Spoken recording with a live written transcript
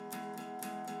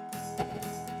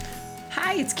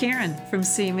Hi, it's Karen from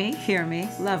See Me, Hear Me,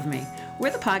 Love Me.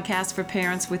 We're the podcast for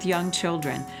parents with young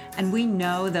children, and we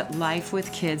know that life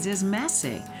with kids is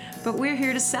messy. But we're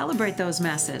here to celebrate those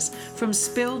messes, from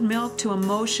spilled milk to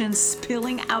emotions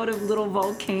spilling out of little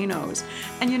volcanoes.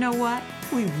 And you know what?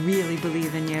 We really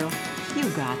believe in you. You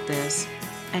got this,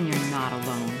 and you're not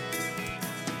alone.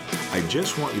 I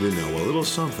just want you to know a little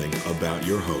something about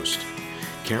your host.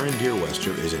 Karen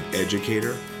Deerwester is an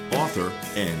educator, author,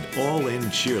 and all-in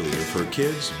cheerleader for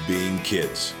kids being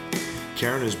kids.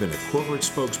 Karen has been a corporate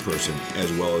spokesperson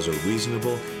as well as a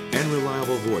reasonable and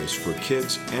reliable voice for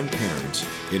kids and parents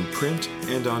in print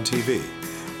and on TV,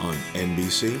 on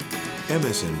NBC,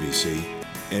 MSNBC,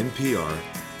 NPR,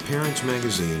 Parents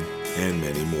Magazine, and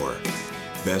many more.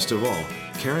 Best of all,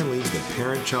 Karen leads the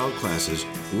parent-child classes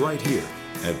right here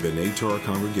at B'nai Torah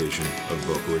Congregation of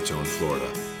Boca Raton,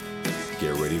 Florida.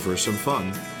 Get ready for some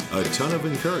fun, a ton of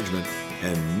encouragement,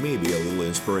 and maybe a little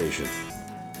inspiration.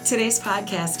 Today's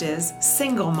podcast is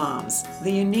Single Moms,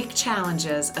 the unique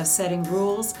challenges of setting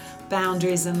rules,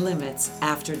 boundaries, and limits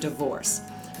after divorce.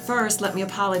 First, let me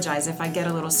apologize if I get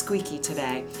a little squeaky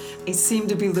today. I seem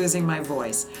to be losing my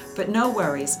voice, but no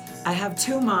worries. I have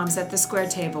two moms at the square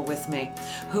table with me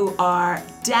who are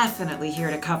definitely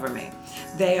here to cover me.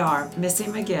 They are Missy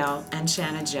McGill and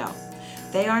Shanna Jill.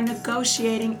 They are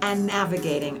negotiating and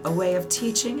navigating a way of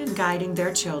teaching and guiding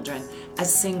their children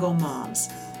as single moms.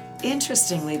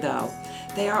 Interestingly, though,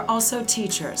 they are also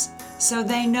teachers, so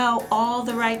they know all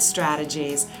the right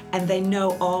strategies and they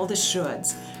know all the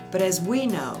shoulds. But as we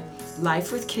know,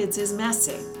 life with kids is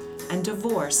messy, and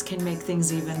divorce can make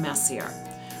things even messier.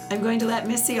 I'm going to let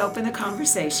Missy open the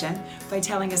conversation by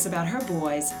telling us about her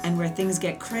boys and where things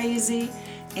get crazy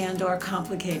and or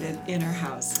complicated in her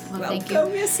house. Well, Welcome, thank you.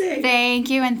 Missy. Thank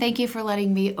you, and thank you for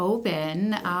letting me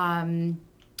open.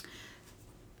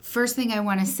 First thing I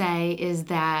want to say is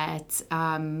that,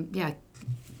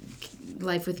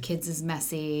 life with kids is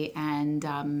messy,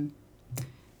 and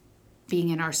being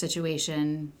in our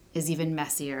situation is even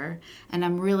messier. And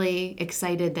I'm really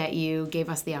excited that you gave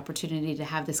us the opportunity to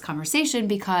have this conversation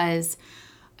because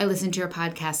I listen to your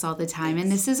podcasts all the time, and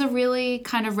this is a really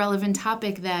kind of relevant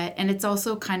topic and it's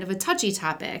also kind of a touchy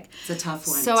topic. It's a tough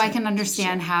one. So I can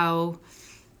understand how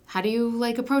do you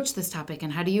approach this topic,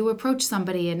 and how do you approach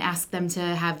somebody and ask them to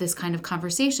have this kind of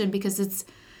conversation, because it's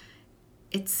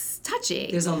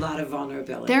touchy. There's a lot of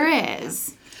vulnerability. There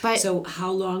is. But so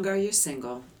how long are you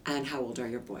single, and how old are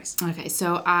your boys? Okay,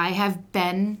 so I have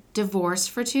been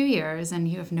divorced for 2 years, and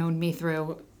you have known me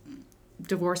through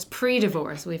divorce,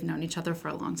 pre-divorce. We've known each other for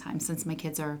a long time, since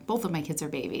both of my kids are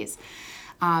babies.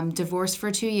 Divorced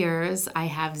for 2 years. I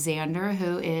have Xander,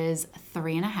 who is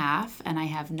 3.5, and I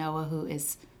have Noah, who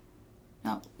is,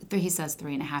 he says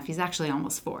 3.5. He's actually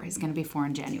almost 4. He's going to be 4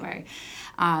 in January.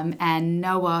 And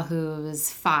Noah,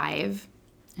 who's 5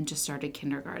 and just started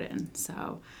kindergarten.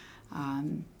 So,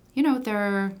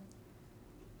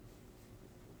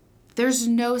 there's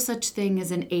no such thing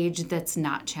as an age that's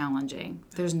not challenging.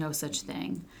 There's no such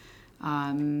thing.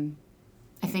 I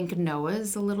think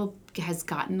Noah's has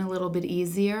gotten a little bit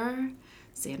easier.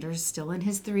 Xander's still in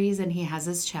his 3s, and he has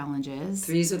his challenges.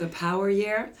 3s are the power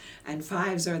year, and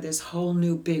 5s are this whole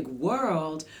new big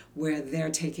world where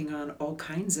they're taking on all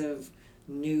kinds of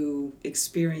new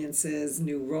experiences,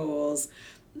 new roles,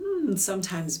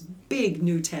 sometimes big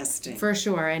new testing. For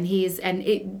sure, and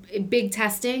big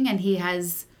testing, and he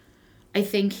has, I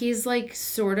think he's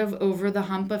sort of over the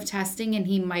hump of testing, and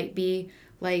he might be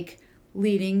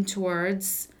leading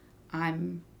towards,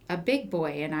 I'm a big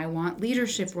boy and I want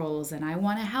leadership roles and I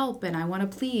want to help and I want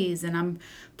to please and I'm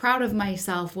proud of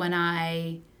myself when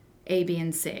I A, B,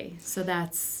 and C.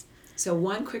 So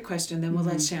one quick question, then we'll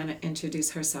let Shanna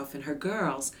introduce herself and her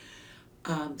girls.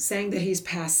 Saying that he's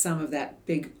passed some of that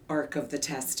big arc of the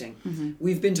testing. Mm-hmm.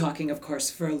 We've been talking, of course,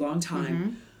 for a long time.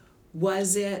 Mm-hmm.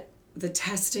 Was it the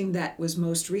testing that was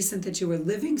most recent that you were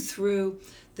living through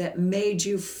that made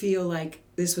you feel like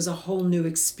this was a whole new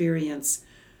experience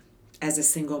as a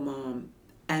single mom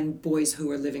and boys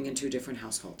who are living in 2 different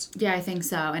households? Yeah, I think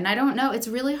so. And I don't know, it's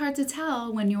really hard to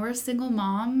tell when you're a single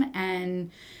mom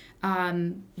and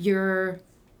you're,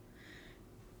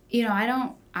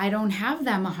 I don't have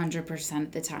them 100%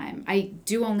 of the time. I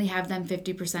do only have them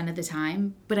 50% of the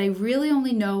time, but I really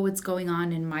only know what's going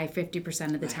on in my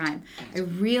 50% of the time. Right. I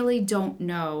really don't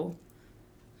know.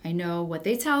 I know what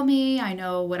they tell me. I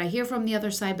know what I hear from the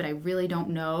other side, but I really don't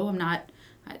know.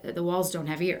 The walls don't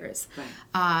have ears.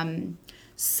 Right.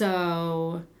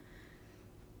 So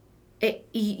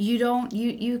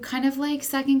you kind of like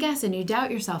second guess and you doubt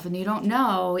yourself and you don't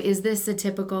know, is this a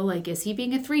typical, like, is he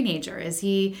being a three-nager? Is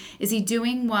he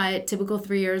doing what typical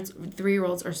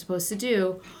 3-year-olds are supposed to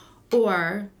do?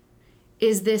 Or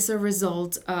is this a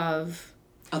result of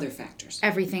other factors,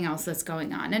 everything else that's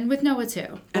going on? And with Noah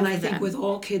too. And I think with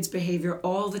all kids' behavior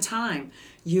all the time,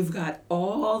 you've got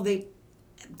all the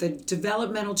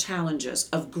developmental challenges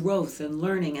of growth and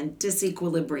learning and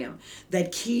disequilibrium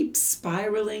that keep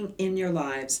spiraling in your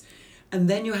lives. And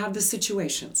then you have the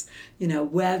situations,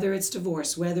 whether it's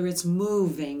divorce, whether it's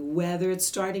moving, whether it's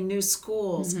starting new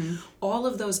schools, all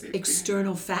of those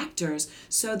external factors.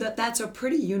 So that's a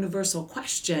pretty universal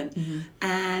question.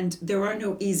 And there are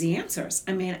no easy answers.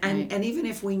 I mean, and even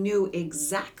if we knew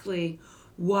exactly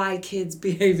why kids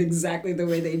behave exactly the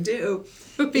way they do,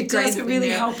 it doesn't really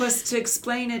help us to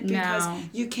explain it, because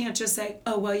you can't just say,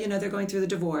 oh, well, they're going through the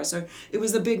divorce, or it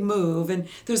was a big move and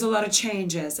there's a lot of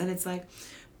changes. And it's like,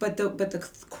 but the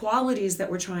qualities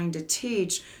that we're trying to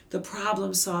teach, the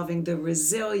problem solving, the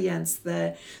resilience,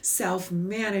 the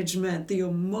self-management, the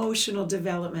emotional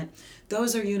development,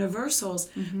 those are universals.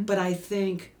 But I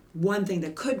think one thing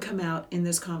that could come out in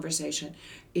this conversation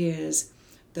is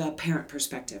the parent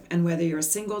perspective. And whether you're a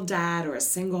single dad or a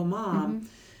single mom,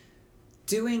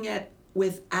 doing it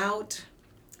without,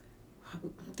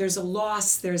 there's a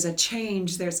loss, there's a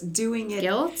change, there's doing it.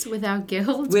 Without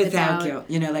guilt. Without guilt.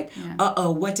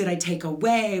 What did I take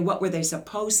away? What were they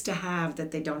supposed to have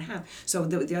that they don't have? So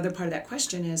the other part of that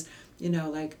question is,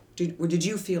 did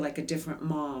you feel like a different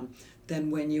mom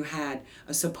than when you had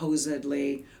a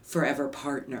supposedly forever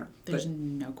partner? There's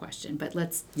no question, but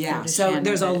let's... Yeah, so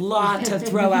there's a lot to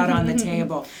throw out on the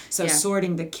table. So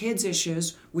sorting the kids'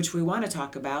 issues, which we want to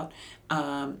talk about,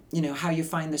 how you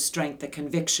find the strength, the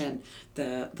conviction,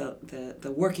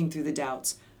 the working through the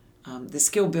doubts, the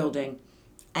skill building,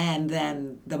 and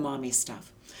then the mommy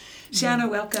stuff. Shanna,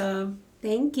 welcome.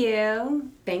 Thank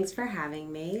you. Thanks for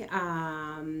having me.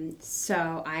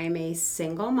 So I'm a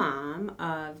single mom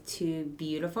of 2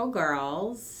 beautiful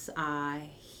girls.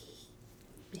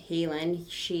 Helen,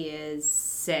 she is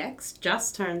 6,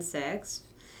 just turned 6,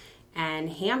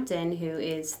 and Hampton, who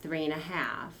is 3.5.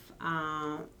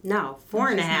 4.5.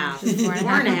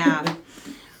 4.5.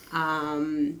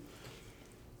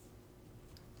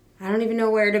 I don't even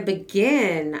know where to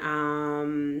begin.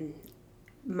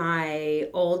 My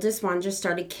oldest one just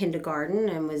started kindergarten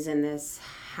and was in this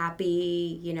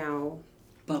happy,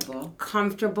 bubble,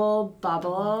 comfortable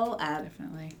bubble at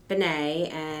Definitely.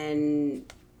 Benet,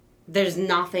 and there's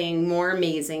nothing more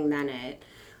amazing than it.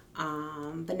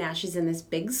 But now she's in this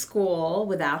big school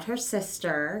without her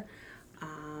sister,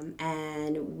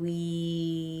 and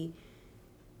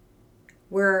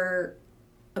we're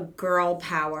a girl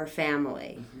power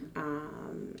family.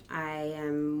 I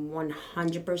am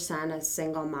 100% a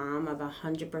single mom of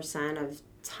 100% of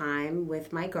time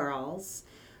with my girls.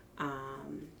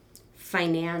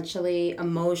 Financially,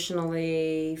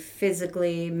 emotionally,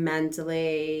 physically,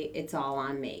 mentally, it's all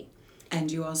on me. And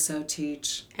you also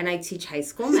teach? And I teach high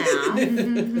school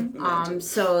math.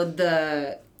 So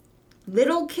the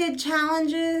little kid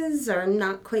challenges are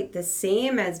not quite the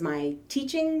same as my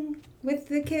teaching with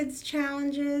the kids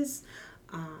challenges.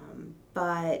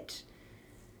 But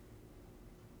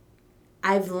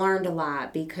I've learned a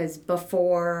lot, because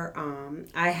before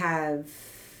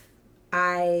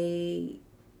I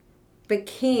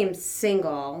became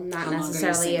single, not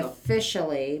necessarily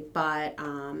officially, but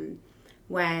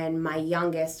when my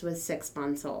youngest was 6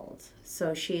 months old.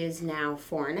 So she is now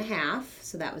 4.5,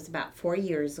 so that was about 4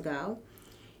 years ago.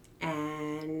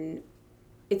 And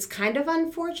it's kind of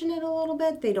unfortunate a little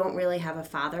bit. They don't really have a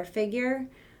father figure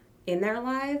in their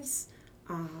lives,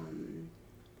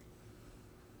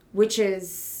 which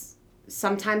is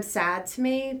sometimes sad to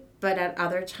me, but at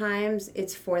other times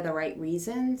it's for the right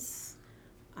reasons.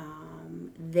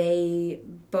 They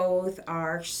both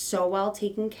are so well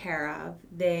taken care of.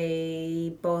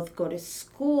 They both go to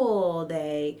school.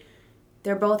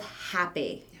 They're both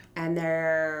happy, and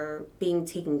they're being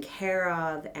taken care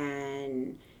of,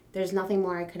 and there's nothing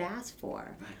more I could ask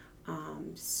for.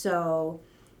 So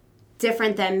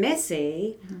different than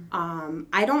Missy,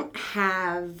 I don't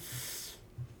have,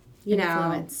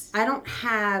 influence. I don't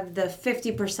have the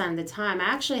 50% of the time. I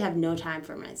actually have no time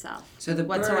for myself. So the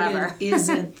whatsoever. burden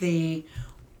isn't the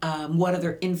what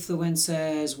other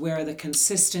influences, where are the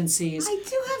consistencies? I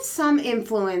do have some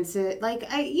influences. Like,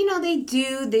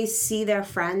 they see their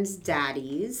friends'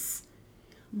 daddies.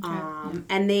 Okay.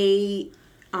 And they...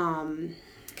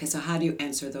 Okay, so how do you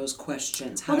answer those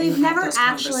questions? How Well, do you they've have never those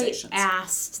actually conversations?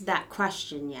 asked that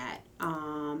question yet.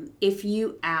 If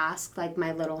you ask, like,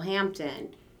 my little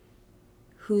Hampton,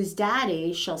 who's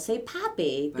daddy, she'll say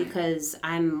Papi, because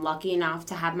I'm lucky enough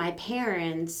to have my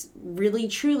parents really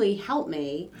truly help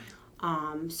me.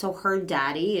 So her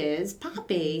daddy is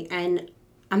Papi, and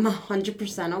I'm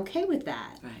 100% okay with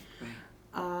that.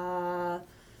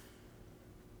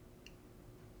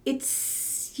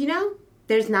 It's,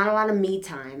 there's not a lot of me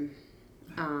time.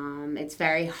 It's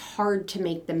very hard to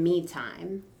make the me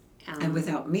time. And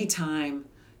without me time,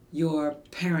 your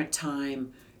parent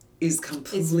time is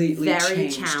completely very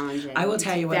changed. Challenging. I will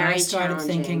tell you, when I started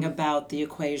challenging. thinking about the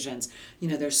equations,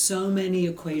 there's so many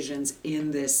equations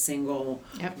in this single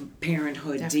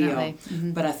parenthood deal.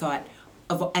 Mm-hmm. But I thought,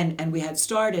 and we had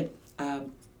started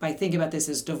by thinking about this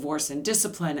as divorce and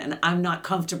discipline, and I'm not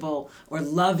comfortable or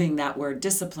loving that word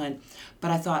discipline, but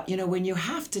I thought, when you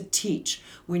have to teach,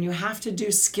 when you have to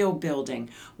do skill building,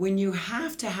 when you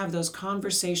have to have those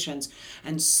conversations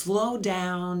and slow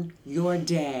down your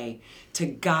day to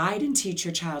guide and teach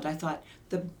your child, I thought,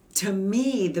 to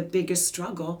me, the biggest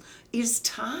struggle is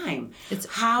time. It's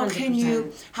how can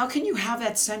you have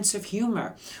that sense of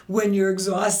humor when you're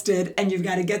exhausted and you've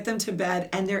got to get them to bed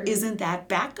and there isn't that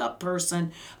backup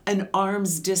person an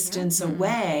arm's distance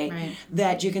away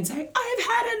that you can say, I've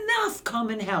had enough, come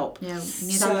and help. Yeah,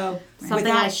 something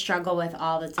I struggle with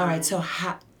all the time. All right, so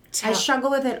I struggle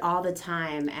with it all the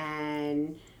time,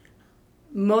 and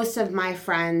most of my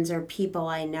friends or people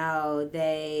I know,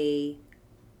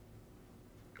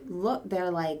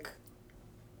 they're like,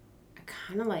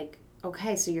 kind of like,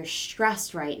 okay, so you're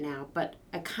stressed right now, but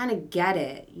I kind of get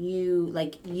it. You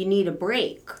need a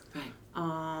break. Right.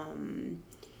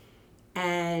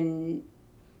 And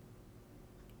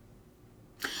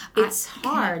it's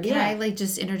hard. Can I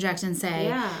just interject and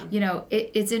say,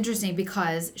 it's interesting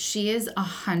because she is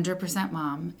 100%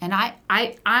 mom, and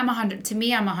I'm 100. To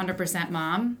me, I'm 100%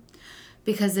 mom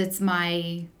because it's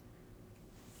the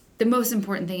most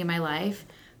important thing in my life.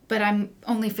 But I'm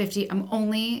only 50. I'm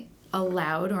only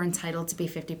allowed or entitled to be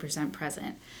 50%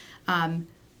 present. And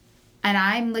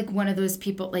I'm like one of those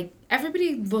people, like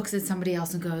everybody looks at somebody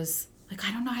else and goes, like,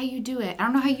 I don't know how you do it. I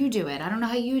don't know how you do it. I don't know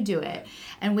how you do it.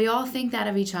 And we all think that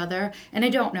of each other. And I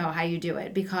don't know how you do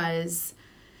it because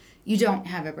you don't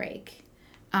have a break.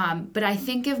 But I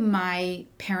think of my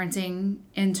parenting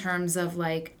in terms of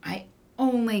like, I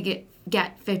only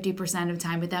get 50% of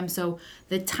time with them. So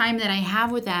the time that I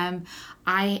have with them,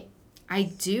 I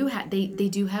do have, they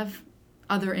do have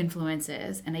other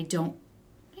influences, and I don't,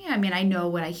 I know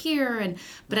what I hear,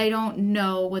 but I don't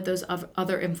know what those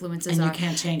other influences are. And you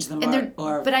can't change them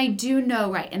but I do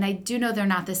know, and I do know they're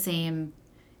not the same.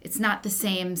 It's not the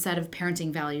same set of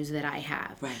parenting values that I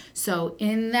have. Right. So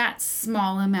in that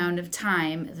small amount of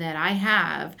time that I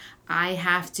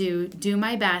have to do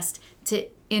my best to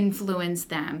influence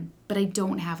them, but I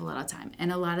don't have a lot of time.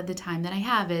 And a lot of the time that I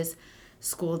have is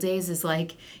school days is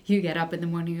like, you get up in the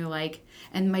morning, you're like,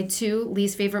 and my two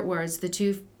least favorite words, the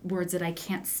two words that I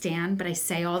can't stand, but I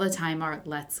say all the time are,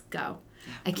 let's go.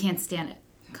 Yeah. I can't stand it.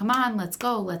 Come on, let's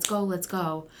go, let's go, let's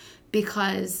go.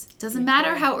 Because it doesn't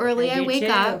matter how early I wake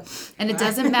up, and it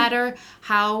doesn't matter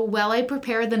how well I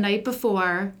prepare the night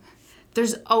before,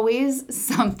 there's always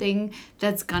something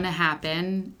that's going to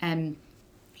happen. And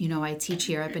I teach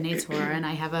here at B'nai Torah, and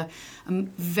I'm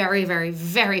very, very,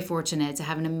 very fortunate to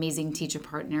have an amazing teacher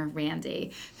partner,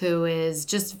 Randy, who is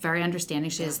just very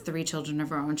understanding. She has 3 children of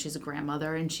her own. She's a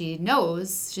grandmother, and she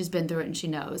knows. She's been through it, and she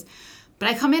knows. But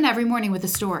I come in every morning with a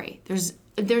story.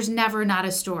 There's never not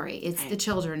a story. It's the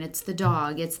children, it's the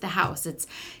dog, it's the house, it's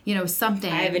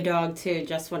something. I have a dog too,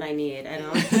 just what I need. I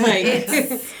don't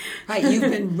right. You've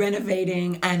been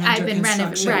renovating and I've been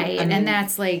renovating, right? And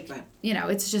that's like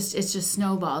it's just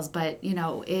snowballs. But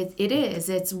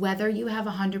it's whether you have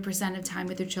 100% of time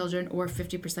with your children or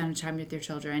 50% of time with your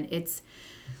children. It's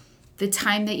the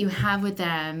time that you have with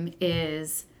them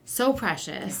is so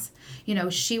precious. Yeah.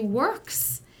 She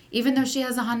works, even though she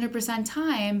has 100%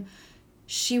 time.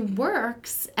 She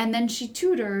works, and then she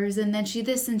tutors, and then she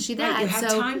this and she that. Right, you have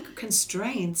time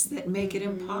constraints that make it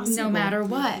impossible. No matter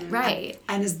what, right.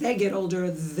 And as they get older,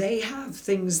 they have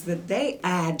things that they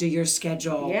add to your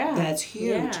schedule. Yeah. That's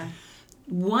huge. Yeah.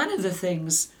 One of the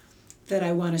things that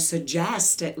I want to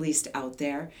suggest, at least out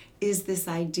there, is this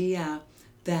idea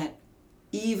that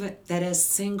as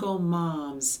single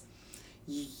moms,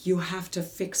 you have to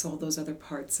fix all those other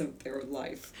parts of their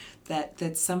life.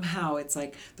 That somehow it's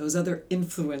like those other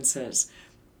influences,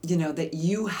 that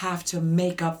you have to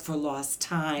make up for lost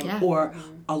time or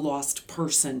a lost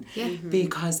person. Yeah.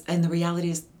 Because, and the reality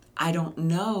is, I don't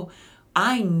know.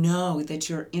 I know that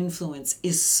your influence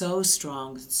is so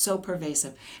strong, so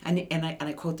pervasive. And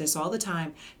I quote this all the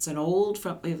time. It's an old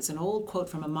quote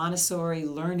from a Montessori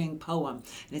learning poem.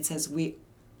 And it says, we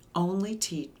only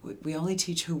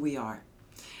teach who we are.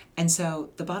 And so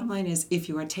the bottom line is, if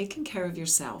you are taking care of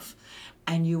yourself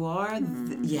and you are,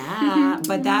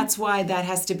 but that's why that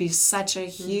has to be such a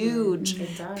huge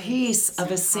piece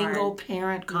of a single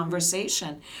parent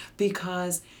conversation,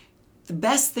 because the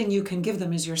best thing you can give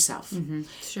them is yourself.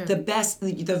 Sure.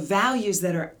 The values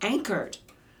that are anchored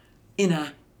in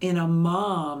a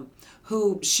mom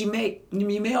who you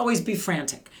may always be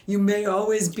frantic. You may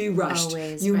always be rushed.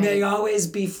 You may always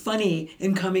be funny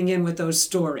in coming in with those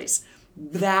stories.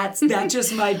 That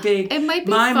just might be. It might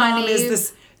be my funny. mom is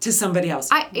this to somebody else.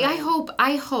 I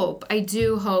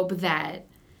do hope that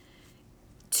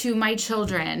to my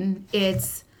children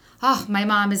it's, oh, my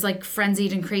mom is like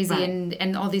frenzied and crazy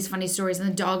and all these funny stories, and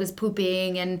the dog is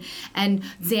pooping and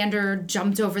Xander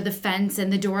jumped over the fence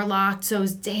and the door locked, so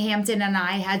Hampton and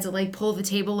I had to like pull the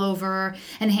table over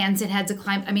and Hampton had to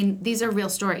climb. I mean, these are real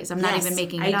stories. I'm not even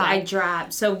making it up. I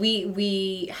dropped. So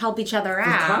we help each other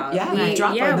out. We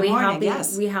drop in the morning.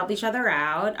 We help each other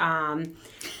out.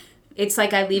 It's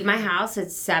like I leave my house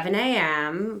at 7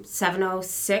 a.m.,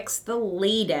 7:06 the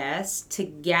latest, to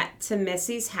get to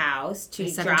Missy's house to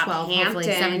drop Hampton.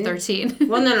 7:13.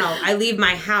 Well, no. I leave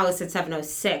my house at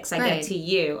 7:06. I get to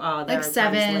you. Oh, there like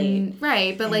 7,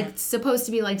 right? But like supposed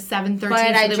to be like 7:13. But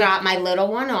I drop my little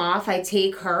one off. I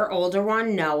take her older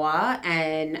one, Noah,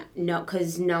 and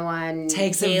because Noah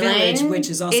takes a village, which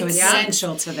is also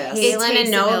essential to this. Kaylin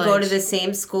and Noah go to the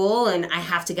same school, and I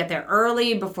have to get there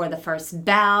early before the first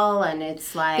bell. And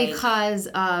it's like because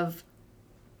of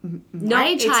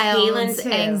my child's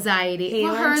anxiety.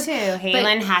 Haylin too.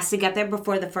 Haylin has to get there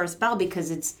before the first bell because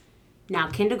it's now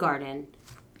kindergarten.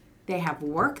 They have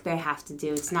work they have to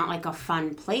do. It's not like a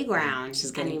fun playground. She's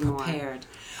getting anymore. prepared.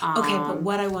 Okay, but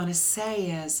what I want to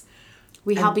say is,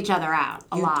 we help each other out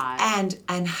a lot.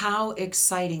 And how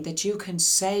exciting that you can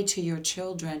say to your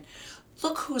children,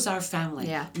 look who's our family.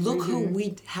 Yeah. Look who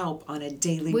we help on a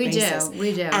daily basis.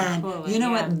 We do. And you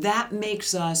know what? That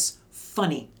makes us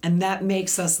funny. And that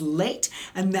makes us late.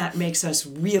 And that makes us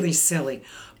really silly.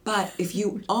 But if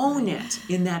you own it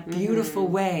in that beautiful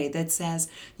way that says,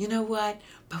 you know what?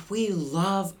 But we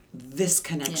love this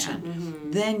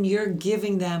connection. Then you're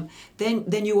giving them,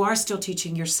 then you are still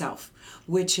teaching yourself,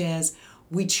 which is,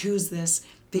 we choose this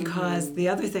because the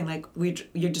other thing, like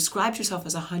you described yourself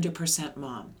as 100%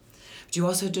 mom. You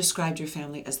also described your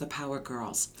family as the power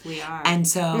girls. We are. And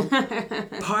so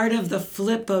part of the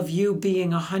flip of you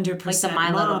being 100% like the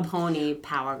My Little Pony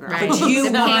power girl. Right. But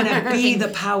you want to be the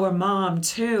power mom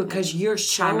too, because you're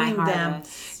showing them,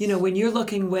 you know, when you're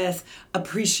looking with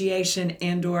appreciation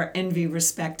and or envy,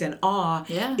 respect, and awe,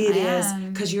 it is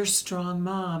because you're a strong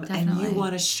mom. Definitely. And you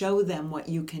want to show them what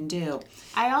you can do.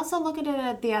 I also look at it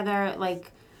at the other,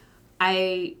 like,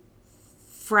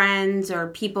 friends or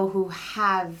people who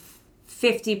have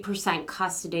 50%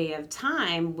 custody of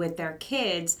time with their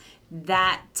kids,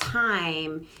 that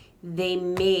time they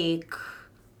make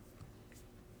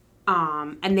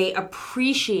and they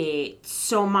appreciate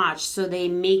so much, so they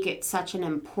make it such an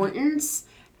importance.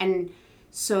 And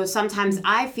so sometimes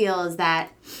I feel is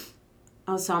that,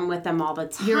 oh, so I'm with them all the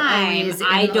time. You're always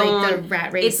I in, don't like, the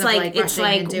rat race of like rushing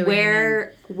and doing.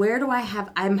 Where do I have?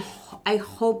 I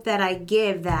hope that I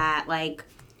give that like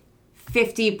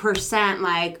 50%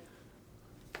 like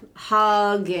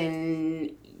hug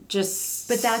and just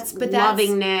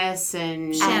lovingness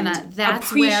and Shanna, that's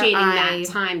appreciating where that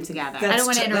time together. I don't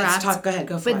want to interrupt. Let's talk. Go ahead.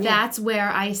 Go for it. But that's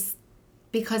where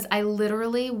because I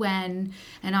literally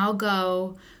I'll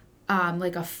go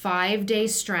like a 5-day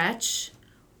stretch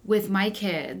with my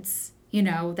kids. You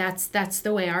know, that's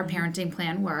the way our parenting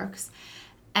plan works.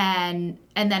 And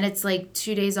then it's like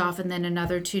 2 days off and then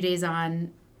another 2 days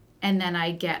on, and then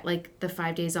I get like the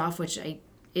 5 days off, which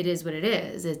it is what it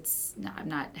is. I'm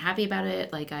not happy about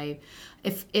it. Like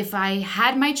if I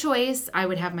had my choice, I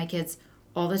would have my kids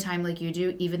all the time like you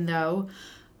do, even though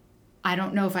I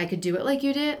don't know if I could do it like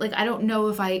you did. Like I don't know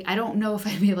if I'd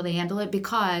be able to handle it,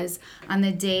 because on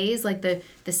the days like the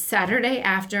Saturday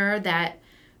after that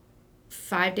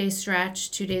 5-day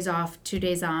stretch, 2 days off, 2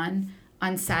 days on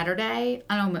Saturday,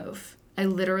 I don't move. I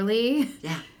literally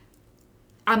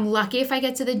I'm lucky if I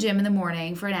get to the gym in the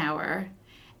morning for an hour.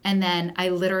 And then I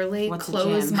literally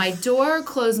close my door,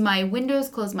 close my windows,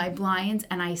 close my blinds,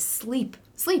 and I sleep.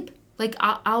 Like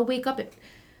I'll wake up at,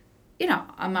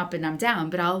 I'm up and I'm down,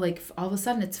 but I'll like all of a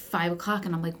sudden it's 5 o'clock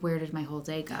and I'm like, where did my whole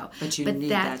day go? But you need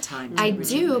that time. I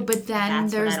do, but then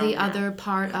there's the other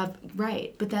part of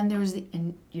But then there's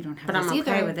and you don't have. But I'm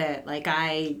okay with it. Like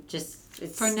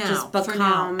it's for now. Just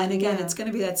become, and again, it's going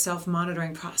to be that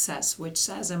self-monitoring process, which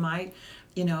says, am I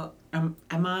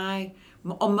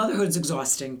motherhood's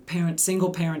exhausting. Single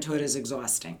parenthood is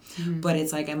exhausting. But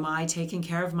it's like, am I taking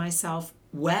care of myself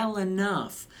well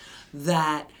enough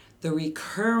that the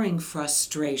recurring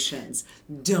frustrations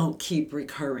don't keep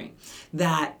recurring,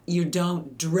 that you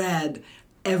don't dread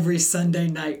every Sunday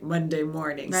night, Monday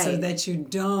morning, so that you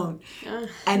don't,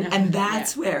 and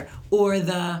that's where, or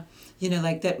the,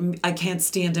 like that, I can't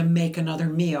stand to make another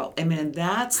meal. I mean,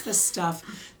 that's the stuff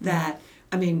that,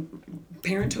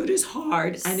 parenthood is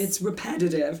hard and it's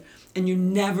repetitive, and you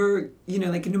never,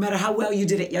 like no matter how well you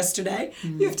did it yesterday,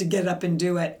 you have to get up and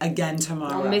do it again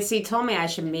tomorrow. Well, Missy told me I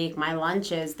should make my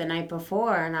lunches the night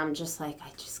before, and I'm just like, I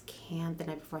just can't the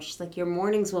night before. She's like, your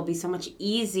mornings will be so much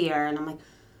easier, and I'm like,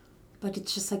 but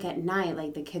it's just like at night,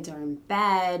 like the kids are in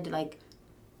bed, like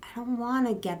I don't want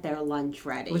to get their lunch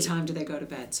ready. What time do they go to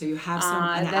bed? So you have some.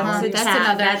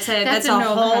 That's a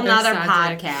whole nother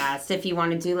podcast. If you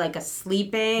want to do like a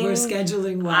sleeping, we're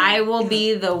scheduling one. I will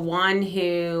be the one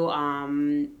who,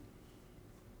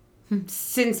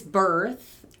 since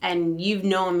birth, and you've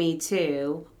known me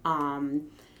too.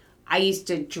 I used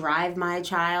to drive my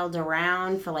child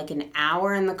around for like an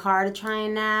hour in the car to try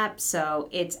and nap. So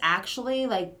it's actually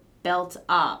like built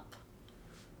up.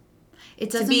 It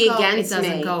doesn't to be go, against it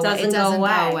doesn't me. Go, It doesn't go go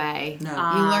away. No.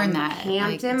 You learn that.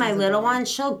 Hampton, my little one,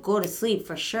 she'll go to sleep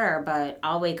for sure, but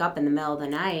I'll wake up in the middle of the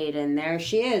night and there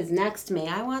she is next to me.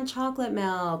 I want chocolate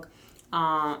milk.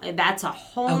 That's a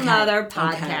whole nother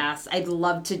podcast. I'd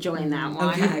love to join that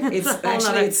one. Okay,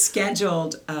 it's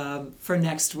scheduled for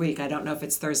next week. I don't know if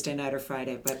it's Thursday night or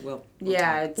Friday, but we'll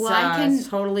it's it's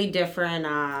totally different.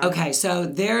 Okay, so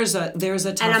there's a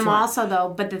tough and I'm one. also though,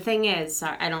 but the thing is,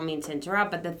 sorry, I don't mean to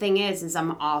interrupt, but the thing is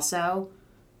I'm also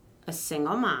a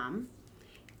single mom.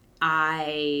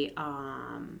 I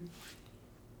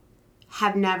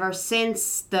have never,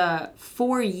 since the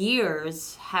 4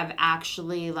 years, have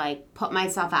actually like put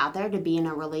myself out there to be in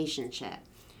a relationship.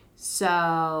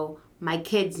 So my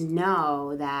kids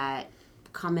know that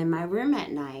come in my room at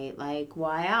night. Like,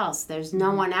 why else? There's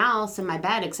no one else in my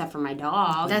bed except for my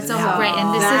dog. That's the whole great.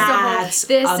 And this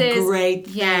is a great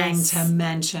thing to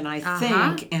mention, I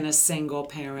think, in a single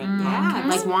parent podcast.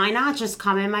 Like, why not just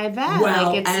come in my bed? Well,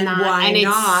 like, it's and not, why and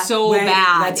not? it's so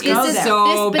bad. Let's go there.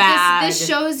 So bad. This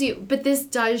shows you, but this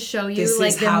does show you This like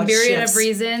is the how it myriad shifts. of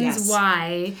reasons Yes.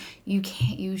 why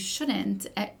you shouldn't.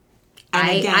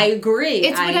 I agree.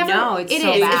 It's whatever I know, it's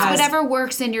so is. bad. It's whatever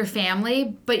works in your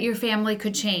family, but your family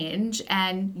could change,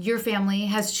 and your family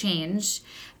has changed.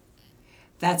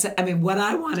 That's, what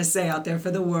I want to say out there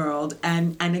for the world,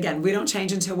 and again, we don't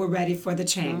change until we're ready for the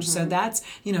change. So that's,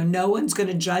 no one's going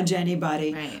to judge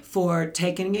anybody for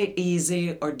taking it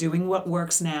easy or doing what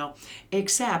works now,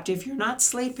 except if you're not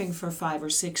sleeping for 5 or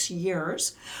 6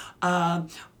 years,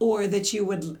 or that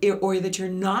you're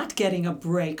not getting a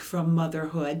break from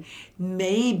motherhood.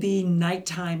 Maybe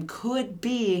nighttime could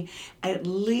be at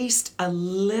least a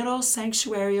little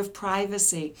sanctuary of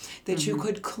privacy that you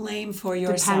could claim for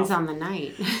yourself. Depends on the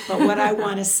night. But what I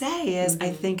want to say is, I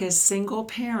think as single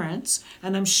parents,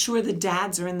 and I'm sure the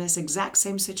dads are in this exact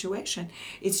same situation,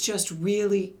 it's just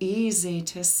really easy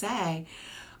to say,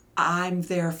 I'm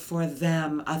there for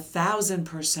them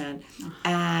 1,000%,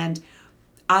 and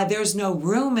there's no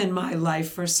room in my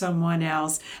life for someone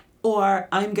else, or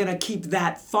I'm going to keep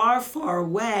that far, far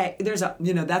away. There's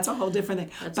that's a whole different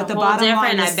thing. That's but a the whole bottom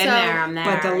different. line is, I've been there, I'm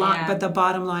there. But the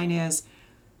bottom line is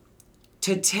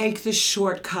to take the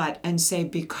shortcut and say,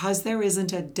 because there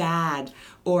isn't a dad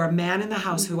or a man in the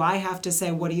house who I have to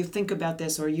say, what do you think about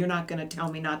this? Or you're not going to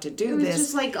tell me not to do this. It's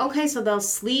just like, okay, so they'll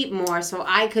sleep more, so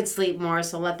I could sleep more,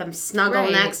 so let them snuggle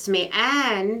next to me.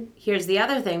 And here's the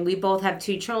other thing. We both have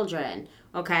 2 children.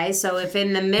 Okay, so if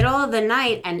in the middle of the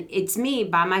night and it's me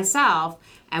by myself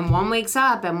and one wakes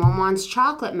up and one wants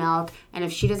chocolate milk, and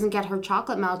if she doesn't get her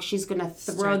chocolate milk, she's going to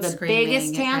throw the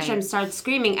biggest tantrum, start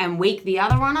screaming, and wake the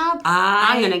other one up,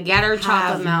 I'm going to get her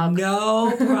chocolate milk.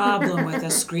 No problem with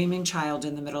a screaming child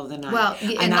in the middle of the night. Well,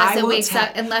 unless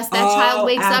that child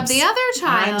wakes up the other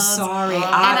child. I'm sorry. And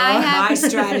I have my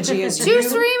strategy is 2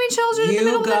 screaming children in the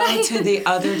middle of the night. You go to the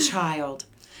other child.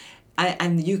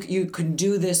 And you can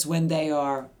do this when they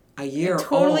are a year old.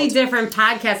 Totally different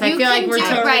podcast. I feel like we're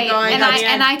totally going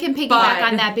and I can piggyback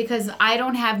on that because I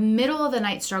don't have middle of the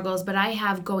night struggles, but I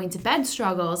have going to bed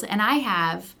struggles, and I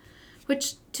have,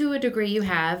 which to a degree you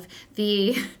have,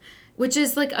 which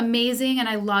is like amazing, and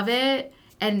I love it,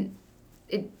 and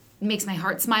it makes my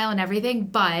heart smile and everything,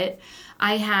 but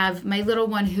I have my little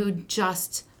one who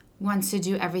just wants to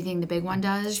do everything the big one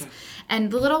does. Sure. And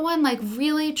the little one, like,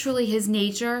 really, truly, his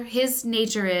nature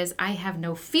is, I have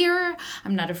no fear.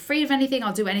 I'm not afraid of anything.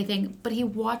 I'll do anything. But he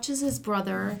watches his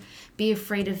brother be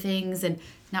afraid of things and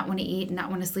not want to eat, not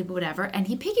want to sleep or whatever. And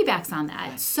he piggybacks on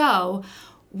that. So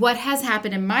what has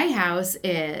happened in my house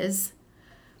is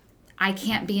I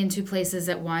can't be in two places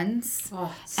at once.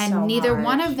 Oh, and so neither hard.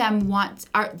 one of them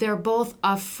they're both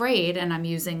afraid, and I'm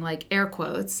using like air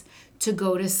quotes, to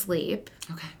go to sleep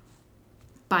Okay.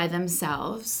 by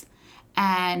themselves.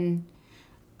 And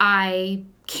I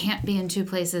can't be in two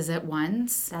places at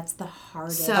once. That's the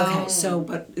hardest. So-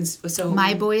 Okay. So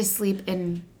My boys sleep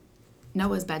in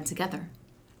Noah's bed together.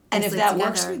 and if sleep that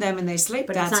works together. for them and they sleep,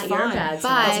 But that's it's not your fine. bed, so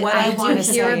But what I I wanna do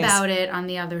say hear is- about it on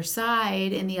the other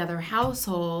side in the other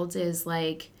households is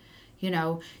like,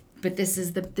 but this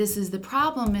is the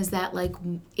problem is that like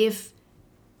if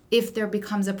there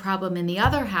becomes a problem in the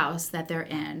other house that they're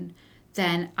in,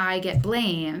 then I get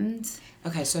blamed.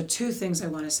 Okay, so two things I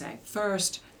want to say.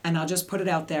 First, and I'll just put it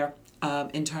out there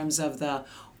in terms of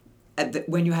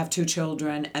when you have two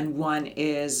children and one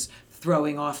is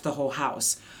throwing off the whole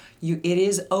house. It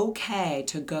is okay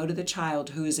to go to the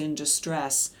child who is in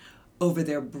distress over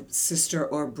their sister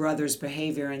or brother's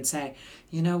behavior and say,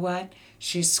 you know what?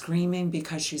 She's screaming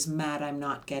because she's mad I'm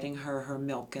not getting her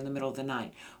milk in the middle of the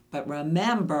night. But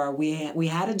remember, we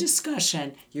had a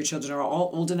discussion, your children are all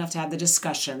old enough to have the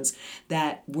discussions,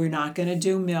 that we're not going to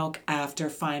do milk after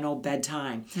final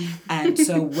bedtime. And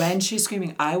so when she's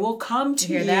screaming, I will come to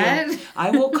Hear you. that?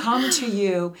 I will come to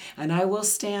you and I will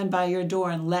stand by your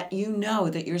door and let you know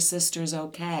that your sister's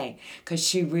okay, because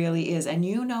she really is. And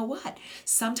you know what?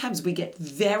 Sometimes we get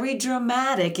very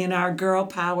dramatic in our girl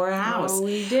power house. Oh,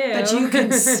 we do. But you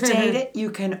can state it, you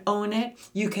can own it,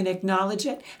 you can acknowledge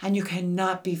it, and you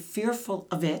cannot be fearful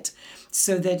of it.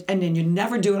 So that, and then you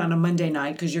never do it on a Monday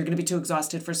night because you're going to be too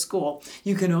exhausted for school.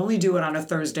 You can only do it on a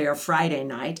Thursday or Friday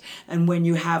night. And when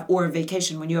you have, or a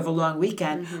vacation, when you have a long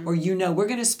weekend, or we're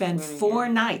going to spend 4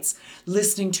 nights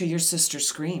listening to your sister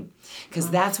scream. Because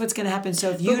that's what's going to happen. So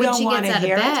if you But when don't she want gets to out of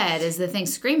hear it. bed is the thing.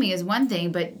 Screaming is one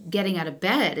thing, but getting out of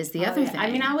bed is the other thing. I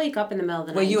mean, I wake up in the middle of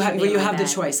the Well, night. you and have she'll be you in my have the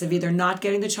bed. choice of either not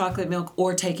getting the chocolate milk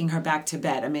or taking her back to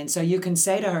bed. I mean, so you can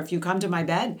say to her, if you come to my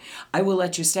bed, I will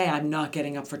let you stay. I'm not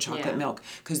getting up for chocolate Yeah. milk,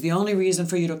 because the only reason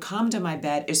for you to come to my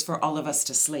bed is for all of us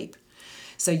to sleep.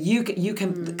 So you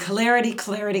can clarity.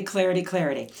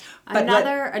 But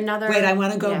Another. wait, I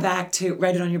want to go yeah. back to,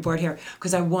 write it on your board here,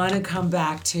 because I want to come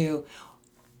back to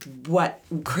what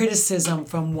criticism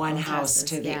from one house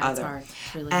to the Yeah, it's other. hard.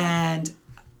 It's really hard. And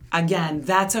again,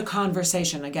 that's a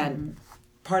conversation. Again,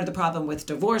 part of the problem with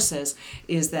divorces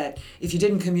is that if you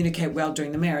didn't communicate well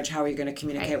during the marriage, how are you going to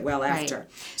communicate Right, well right. after?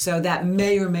 So that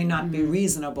may or may not be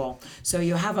reasonable. So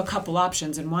you have a couple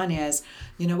options, and one is,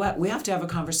 you know what, we have to have a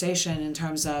conversation in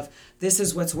terms of, this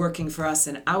is what's working for us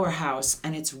in our house,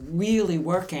 and it's really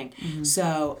working.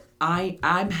 So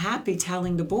I'm happy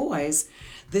telling the boys,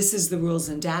 this is the rules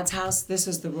in Dad's house, this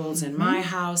is the rules in my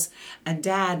house, and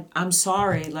Dad, I'm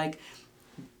sorry, like,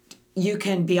 you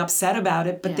can be upset about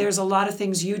it, but Yeah. there's a lot of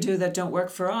things you do that don't work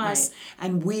for us, Right.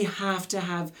 and we have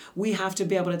to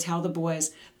be able to tell the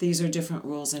boys these are different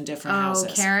rules in different Oh,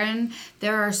 houses. Karen,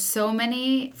 there are so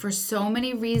many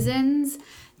reasons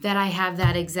that I have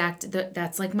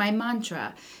that's like my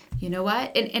mantra. You know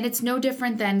what? And it's no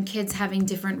different than kids having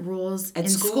different rules At in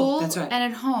school, that's right.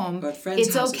 and at home. Or at friends'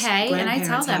 It's houses, okay, and I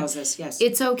tell grandparents' them houses, yes.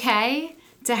 it's okay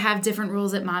to have different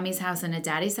rules at mommy's house and at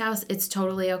daddy's house. It's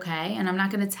totally okay, and I'm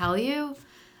not going to tell you.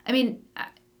 I mean,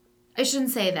 I shouldn't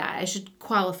say that. I should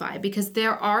qualify, because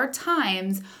there are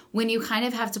times when you kind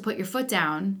of have to put your foot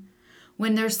down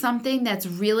when there's something that's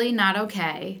really not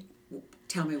okay.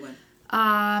 Tell me when.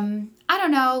 I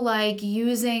don't know, like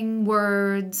using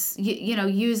words,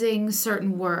 using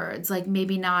certain words, like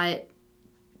maybe not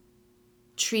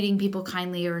treating people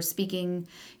kindly or speaking,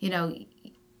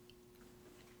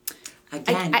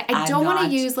 Again, I don't want to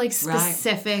not- use like right.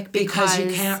 specific because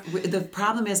you can't. The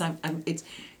problem is,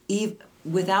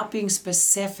 without being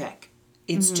specific,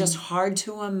 it's just hard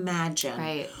to imagine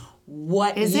Right.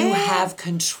 what Is you it? have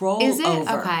control Is it?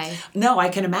 over. Okay. No, I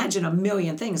can imagine a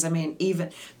million things. I mean,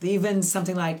 even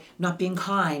something like not being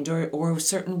kind or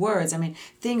certain words. I mean,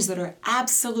 things that are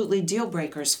absolutely deal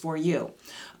breakers for you.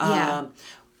 Yeah.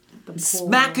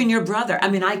 Smacking your brother. I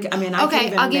can Okay,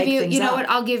 even I'll give make you. things You know up. what?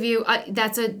 I'll give you.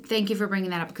 Thank you for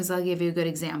bringing that up, because I'll give you a good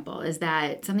example. Is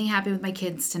that something happened with my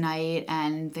kids tonight,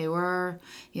 and they were,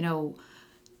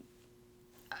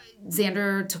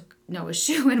 Xander Noah's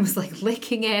shoe and was like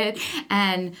licking it,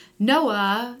 and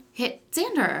Noah hit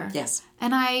Xander. Yes.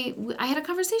 And I had a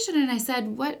conversation and I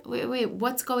said, wait,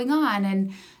 what's going on?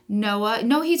 And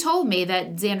he told me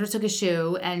that Xander took his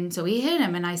shoe and so he hit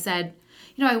him. And I said,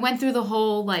 I went through the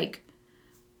whole like,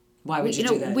 why would you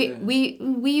do that?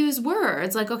 We use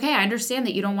words like, okay, I understand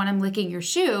that you don't want him licking your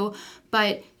shoe,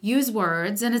 but use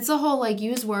words. And it's the whole like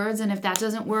use words. And if that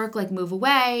doesn't work, like move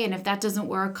away. And if that doesn't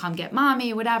work, come get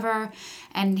mommy, whatever.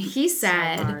 And he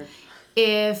said,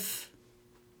 if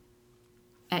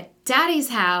at daddy's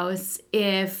house,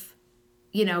 if,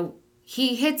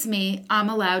 he hits me, I'm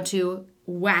allowed to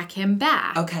whack him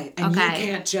back. Okay. And you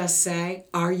can't just say,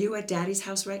 are you at daddy's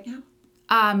house right now?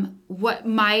 What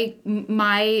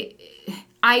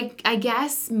I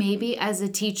guess maybe as a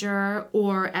teacher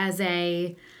or as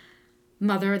a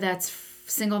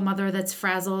single mother that's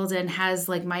frazzled and has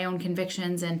like my own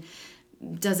convictions and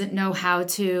doesn't know how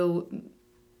to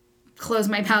close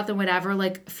my mouth and whatever,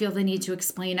 like feel the need to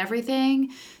explain everything.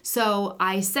 So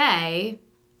I say,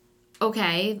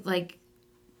 okay, like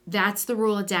that's the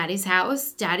rule at daddy's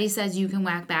house. Daddy says you can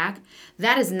whack back.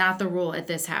 That is not the rule at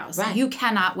this house. Right. You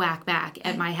cannot whack back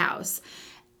at my house.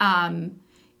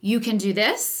 You can do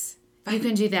this. Right. You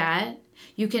can do that.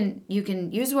 You can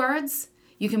use words.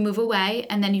 You can move away,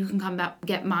 and then you can come back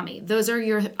get mommy. Those are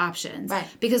your options. Right.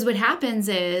 Because what happens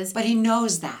is... But he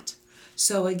knows that.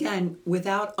 So again,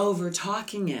 without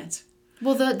over-talking it...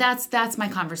 Well, that's my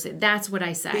conversation. That's what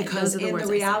I say. Because Those are the words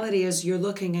the reality is you're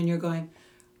looking and you're going...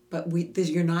 But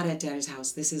you're not at daddy's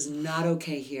house. This is not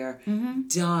okay here. Mm-hmm.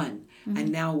 Done. Mm-hmm. And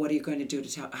now what are you going to do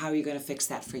how are you going to fix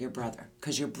that for your brother?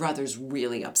 Because your brother's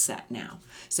really upset now.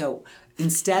 So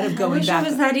instead of going back... I wish it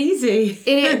was that easy.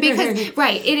 It is, because,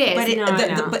 right, it is.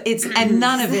 But but it's, and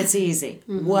none of it's easy.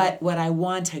 Mm-hmm. What I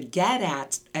want to get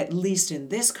at least in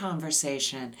this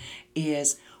conversation,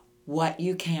 is what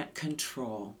you can't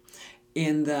control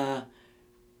in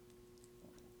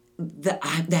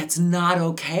that's not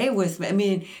okay with me. I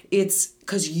mean, it's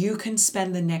because you can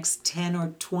spend the next 10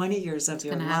 or 20 years of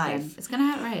your life... It's going to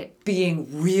happen, right.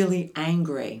 ...being really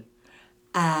angry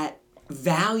at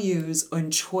values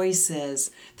and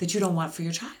choices that you don't want for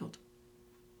your child.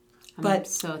 I'm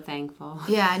so thankful.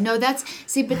 Yeah, no, that's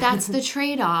the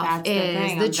trade-off. That's the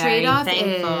thing. The trade-off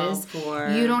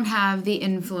is you don't have the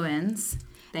influence,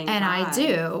 and God. I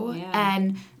do. Yeah.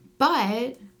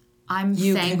 But I'm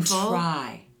you thankful. You can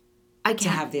try. To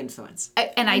have the influence.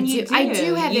 I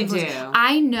do have influence.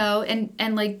 I know,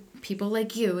 and like people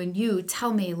like you and you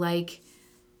tell me like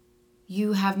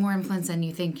you have more influence than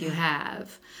you think you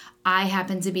have. I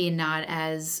happen to be not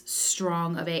as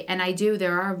strong of a, and I do.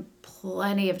 There are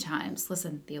plenty of times.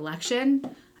 Listen, the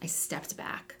election, I stepped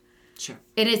back. Sure.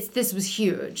 And this was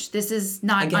huge. This is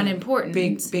not unimportant.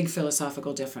 Big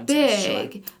philosophical differences.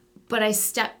 Big, sure. But I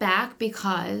stepped back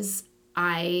because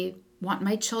I want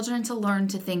my children to learn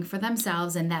to think for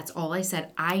themselves, and that's all I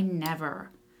said. I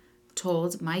never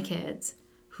told my kids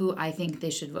who I think they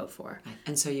should vote for.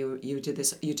 And so you did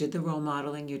this. You did the role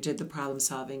modeling. You did the problem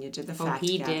solving. You did the fact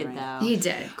gathering. He did though. He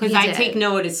did because I take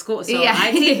Noah to school. So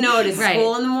I take Noah to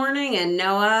school in the morning, and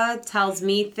Noah tells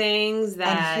me things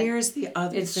that. And here's the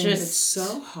other thing that's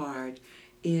so hard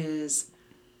is,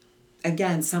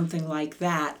 again, something like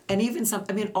that, and even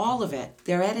all of it.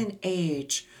 They're at an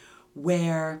age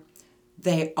where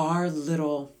they are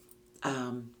little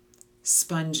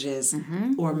sponges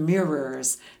or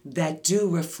mirrors that do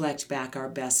reflect back our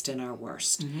best and our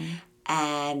worst. Mm-hmm.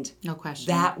 And no question.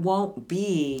 That won't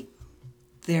be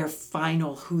their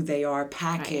final who they are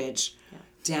package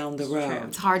down the road. True.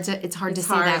 It's hard to see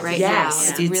that right now.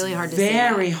 It's really hard to see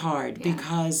that. Very hard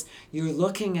because you're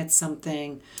looking at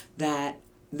something that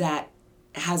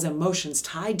has emotions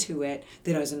tied to it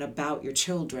that isn't about your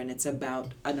children. It's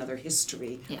about another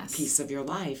history piece of your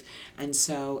life. And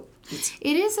so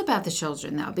it is about the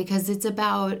children, though, because it's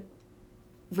about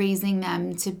raising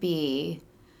them to be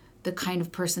the kind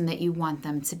of person that you want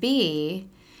them to be.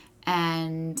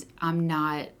 And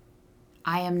I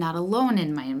am not alone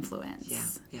in my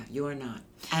influence. Yeah, you are not.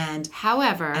 And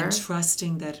however, and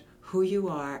trusting that who you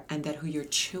are and that who your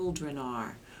children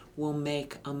are will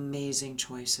make amazing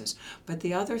choices. But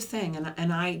the other thing,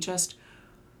 and I just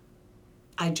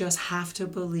have to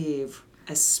believe,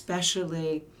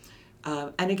 especially,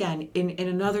 and again, in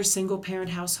another single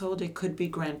parent household, it could be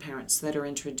grandparents that are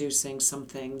introducing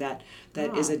something that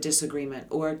is a disagreement,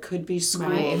 or it could be school.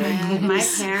 Right. My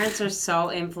parents are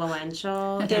so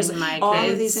influential. There's my all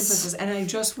kids. Of these influences, and I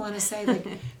just want to say like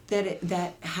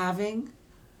that having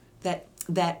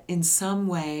that in some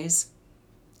ways,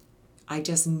 I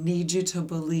just need you to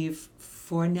believe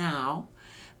for now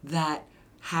that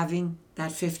having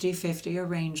that 50-50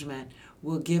 arrangement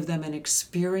will give them an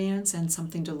experience and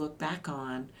something to look back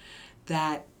on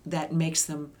that makes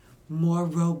them more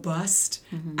robust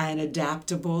and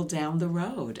adaptable down the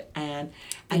road. And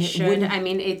it should. I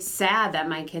mean, it's sad that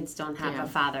my kids don't have a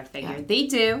father figure. Yeah. They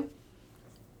do.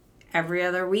 Every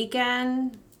other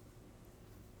weekend,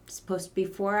 it's supposed to be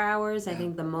 4 hours. I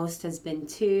think the most has been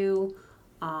 2.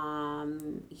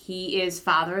 He is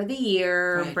Father of the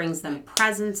Year, brings them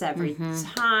presents every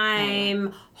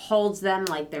time, holds them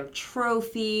like they're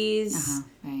trophies,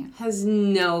 has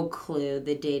no clue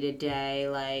the day-to-day,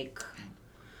 like...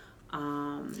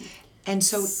 and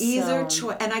so either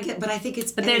choice, and I get, but I think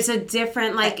it's... But there's a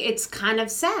different, like, it's kind of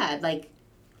sad. Like,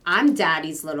 I'm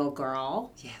daddy's little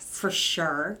girl. Yes. For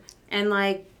sure. And,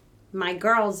 like, my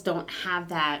girls don't have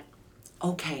that.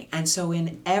 Okay, and so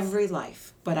in every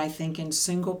life, but I think in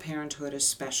single parenthood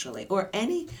especially, or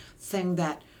anything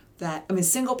that I mean,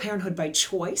 single parenthood by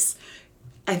choice,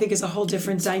 I think is a whole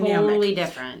different dynamic. Totally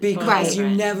different. Because you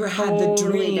never had the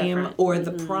dream or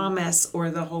the promise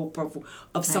or the hope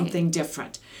of something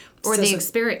different. Or the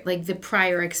experience, like the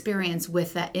prior experience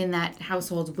with that in that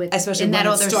household, with especially in when that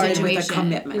it other started situation. with a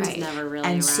commitment. It's never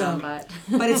really around,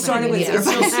 but it started with it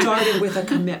still started with a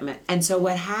commitment. And so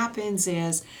what happens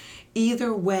is,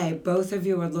 either way, both of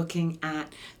you are looking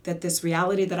at that this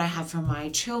reality that I have for my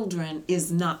children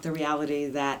is not the reality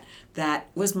that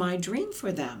was my dream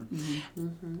for them.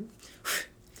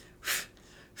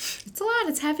 It's a lot.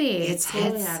 It's heavy. It's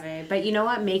really heavy. But you know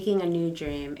what? Making a new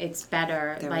dream, it's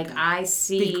better. Like, I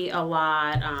see a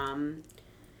lot,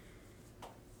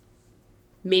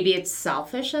 maybe it's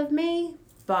selfish of me,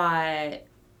 but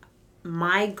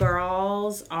my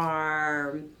girls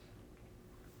are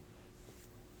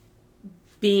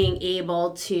being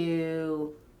able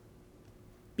to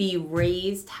be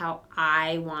raised how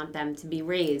I want them to be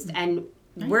raised. And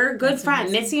we're good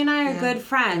friends. Missy and I are good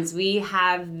friends. We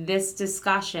have this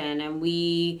discussion and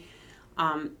we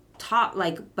talk,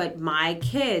 like, but my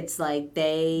kids, like,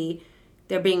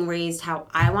 they're being raised how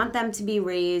I want them to be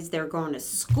raised. They're going to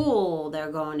school.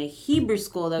 They're going to Hebrew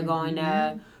school. They're going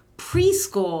to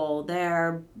preschool.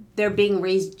 They're being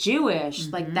raised Jewish.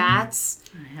 Like, that's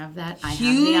I have that. I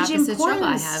huge have the opposite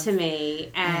importance struggle. to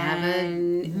me.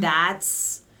 And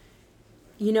that's,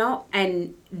 you know,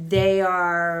 and they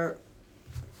are,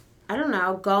 I don't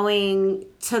know, going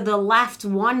to the left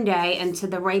one day and to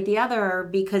the right the other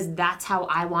because that's how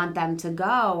I want them to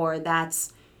go, or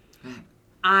that's,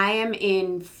 I am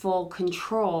in full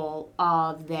control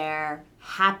of their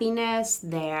happiness,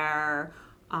 their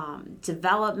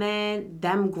development,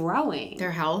 them growing.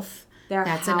 Their health.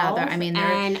 That's another. I mean,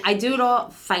 and I do it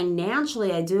all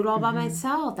financially. I do it all by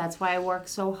myself. That's why I work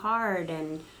so hard,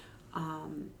 and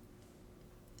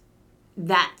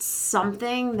that's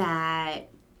something that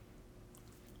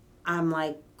I'm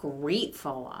like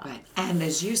grateful of. Right. And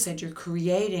as you said, you're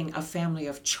creating a family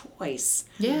of choice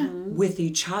with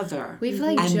each other. We've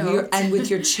like joked. And with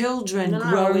your children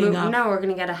growing up. No, we're going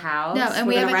to get a house. No, and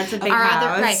we're going to rent a big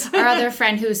house. Our other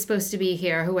friend who's supposed to be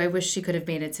here, who I wish she could have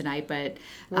made it tonight, but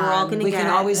we're all going to we can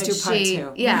always do part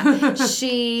 2. Yeah.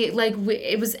 She, like,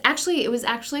 it was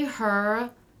actually her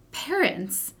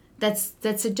parents that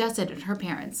suggested it. Her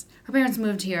parents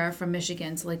moved here from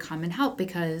Michigan to like come and help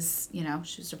because, you know,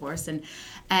 she was divorced,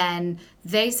 and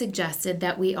they suggested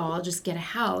that we all just get a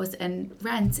house and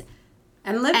rent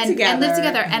and live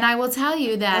together. And I will tell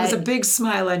you that was a big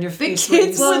smile on your face. The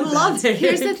kids would love it.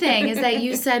 Here's the thing: is that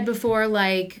you said before,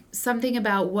 like, something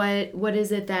about what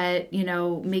is it that, you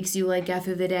know, makes you like get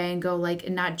through the day and go like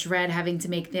and not dread having to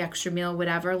make the extra meal,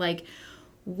 whatever. Like,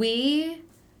 we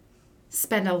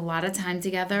spend a lot of time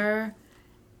together.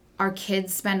 Our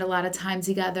kids spend a lot of time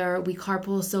together. We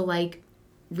carpool. So, like,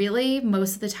 really,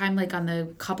 most of the time, like, on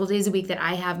the couple days a week that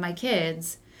I have my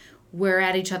kids, we're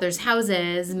at each other's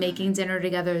houses, making dinner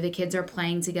together. The kids are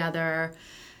playing together.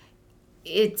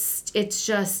 It's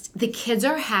just, the kids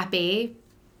are happy.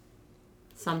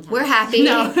 Sometimes. We're happy.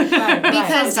 No.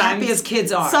 Because as happy as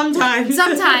kids are. Sometimes.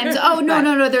 Oh,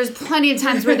 no. There's plenty of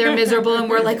times where they're miserable and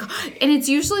we're like, and it's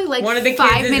usually like one of the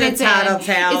 5 kids minutes is a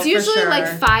tattletale, It's usually for sure. like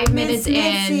 5 minutes Miss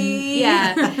in. Missy.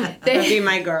 Yeah. That'd be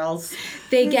my girls.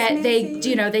 They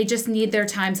just need their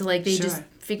time to like, they just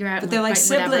figure out. But they're like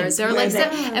siblings. They're like,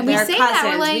 and we they're say cousins. that,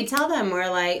 we're like, we tell them we're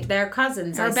like, they're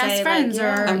cousins. Our best friends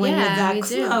and when you're that we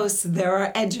close, there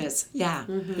are edges. Yeah.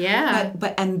 Yeah.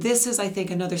 But and this is, I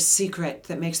think, another secret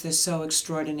that makes this so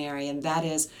extraordinary, and that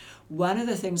is one of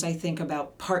the things I think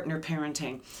about partner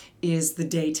parenting is the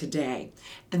day-to-day.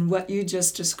 And what you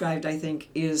just described, I think,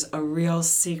 is a real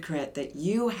secret that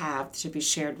you have to be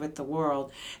shared with the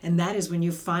world. And that is when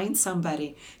you find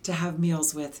somebody to have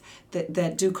meals with,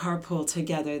 that do carpool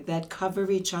together, that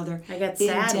cover each other. I get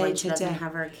sad when she doesn't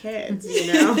have her kids,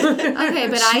 you know? Okay,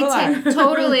 but sure. I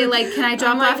totally, like, can I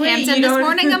drop off Hampton this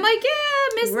morning? I'm like, yeah,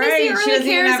 Miss Missy early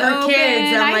care's open.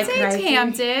 I take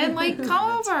Hampton. Like,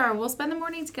 come over. We'll spend the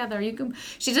morning together. You can.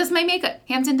 She does my makeup.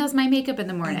 Hampton does my makeup in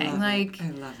the morning. I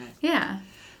love it. Yeah.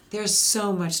 There's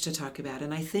so much to talk about,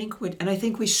 and I think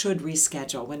we should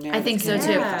reschedule when Meredith. I think so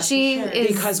too. Yeah, she is,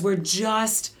 because we're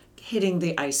just hitting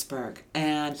the iceberg,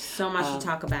 and so much to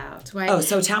talk about.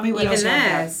 So tell me what else. Even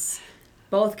this,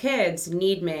 both kids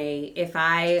need me. If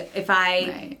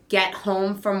I get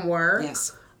home from work,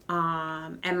 yes.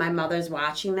 And my mother's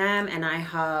watching them, and I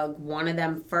hug one of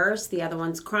them first, the other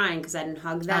one's crying because I didn't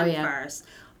hug them first.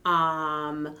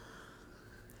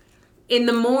 In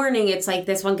the morning, it's like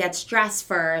this one gets dressed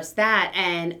first,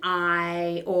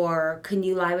 or can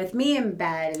you lie with me in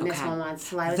bed? And this one wants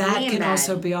to lie with me in bed. That can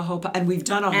also be a whole, and we've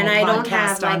done a whole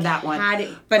podcast on that one.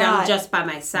 But I'm just by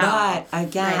myself. But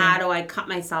again, how do I cut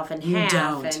myself in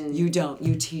half? You don't.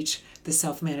 You teach the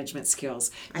self-management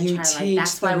skills.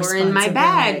 That's why we're in my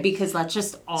bed, because let's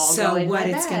just all go in my bed. So what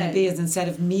it's going to be is, instead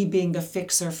of me being the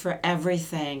fixer for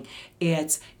everything,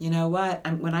 it's, you know what,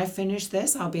 when I finish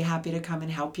this, I'll be happy to come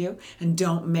and help you. And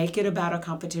don't make it about a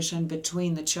competition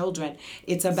between the children.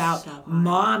 It's about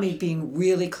mommy being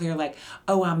really clear, like,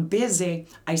 oh, I'm busy,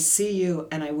 I see you,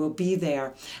 and I will be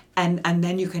there. And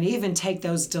then you can even take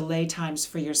those delay times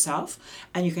for yourself,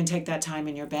 and you can take that time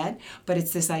in your bed. But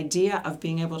it's this idea of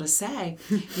being able to say,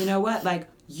 you know what, like,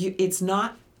 it's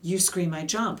not you scream, I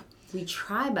jump. We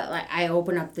try, but like I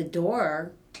open up the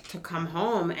door to come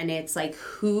home, and it's like,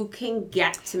 who can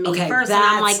get to me first? And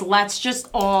I'm like, let's just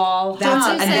all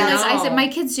hug. I said, my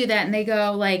kids do that, and they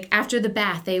go, like, after the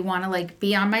bath, they want to, like,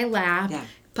 be on my lap. Yeah.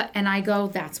 And I go,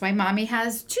 that's why mommy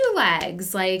has 2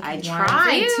 legs. Like, I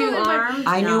tried 2 arms.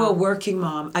 I knew a working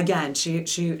mom. Again, she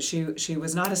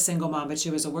was not a single mom, but she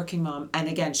was a working mom. And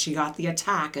again, she got the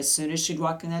attack as soon as she'd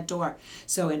walk in that door.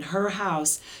 So in her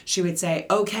house, she would say,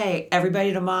 okay,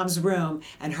 everybody to mom's room.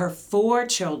 And her 4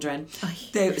 children,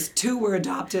 2 were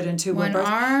adopted and 2 were birthed. One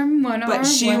arm, one leg,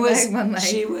 one leg.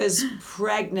 She was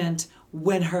pregnant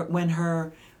when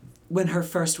her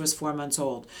first was 4 months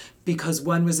old, because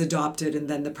one was adopted and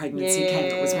then the pregnancy came.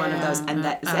 It was one of those, and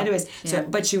anyways. So,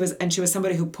 but she was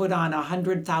somebody who put on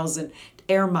 100,000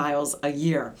 air miles a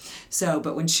year. So,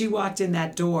 but when she walked in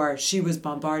that door, she was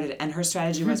bombarded, and her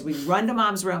strategy was, we run to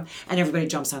mom's room and everybody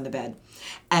jumps on the bed.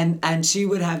 And she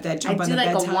would have that jump on the bed.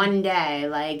 I do like a one day,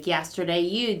 like yesterday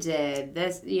you did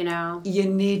this, you know.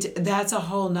 That's a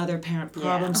whole nother parent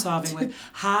problem solving with,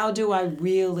 how do I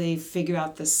really figure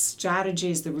out the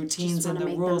strategies, the routines, and the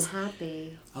rules. Them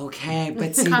happy. Okay,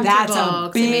 but see, that's a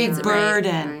big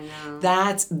burden.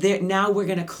 That's there. Now we're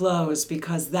going to close,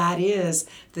 because that is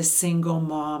the single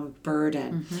mom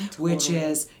burden, which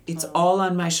is, it's all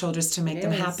on my shoulders to make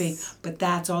them happy, but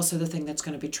that's also the thing that's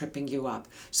going to be tripping you up.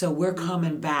 So we're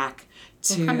coming back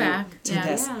to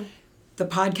this. Yeah. The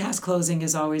podcast closing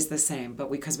is always the same, but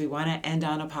because we want to end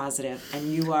on a positive,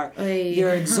 and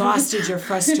you're exhausted, you're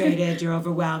frustrated, you're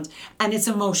overwhelmed, and it's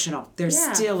emotional. There's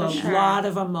still a lot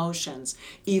of emotions,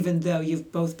 even though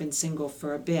you've both been single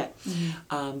for a bit.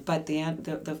 But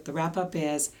the wrap up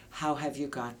is, how have you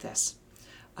got this?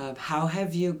 How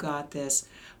have you got this,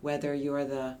 whether you're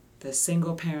the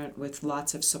single parent with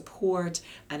lots of support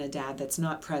and a dad that's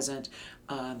not present,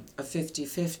 a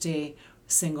 50-50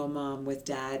 single mom with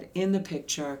dad in the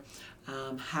picture.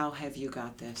 How have you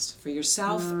got this for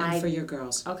yourself and for your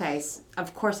girls? Okay,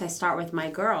 of course I start with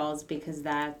my girls, because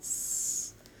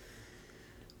that's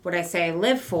what I say I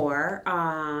live for.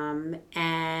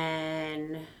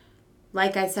 And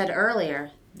like I said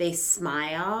earlier, they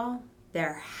smile,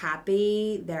 they're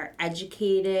happy, they're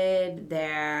educated,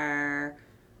 they're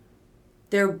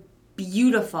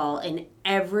beautiful in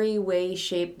every way,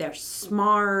 shape, they're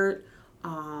smart.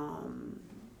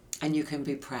 And you can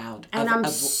be proud. And I'm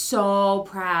so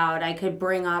proud. I could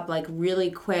bring up, like, really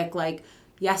quick, like,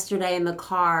 yesterday in the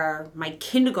car, my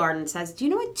kindergarten says, do you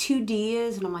know what 2D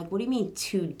is? And I'm like, what do you mean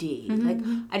 2D? Like,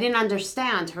 I didn't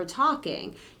understand her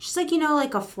talking. She's like,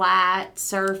 like a flat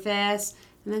surface.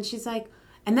 And then she's like,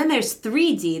 and then there's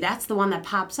 3D. That's the one that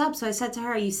pops up. So I said to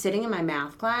her, are you sitting in my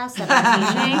math class that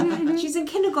I'm teaching? She's in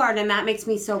kindergarten, and that makes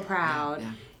me so proud.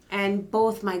 Yeah. And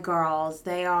both my girls,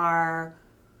 they're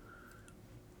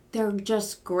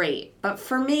just great. But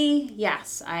for me,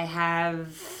 yes, I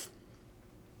have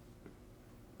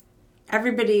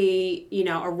everybody,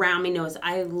 around me knows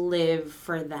I live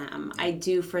for them. I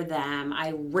do for them.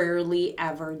 I rarely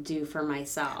ever do for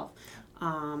myself.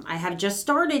 I have just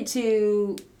started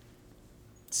to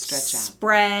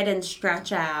spread and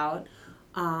stretch out.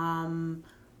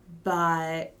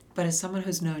 But as someone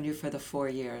who's known you for the 4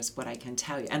 years, what I can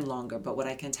tell you, and longer, but what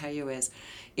I can tell you is,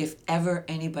 if ever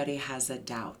anybody has a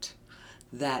doubt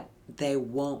that they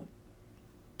won't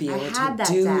be able to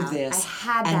do this,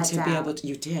 and to be able to,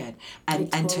 you did,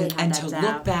 and to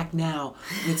look back now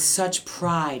with such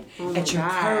pride at your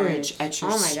courage, at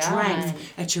your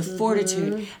strength, at your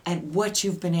fortitude, at what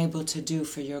you've been able to do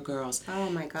for your girls. Oh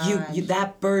my God! You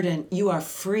that burden, you are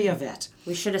free of it.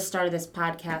 We should have started this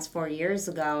podcast 4 years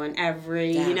ago, and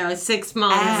every 6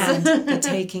 months. And the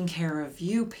taking care of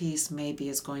you piece maybe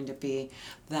is going to be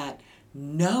that.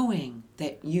 Knowing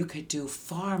that you could do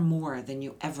far more than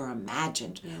you ever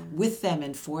imagined with them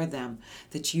and for them,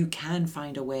 that you can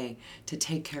find a way to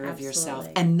take care of yourself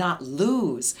and not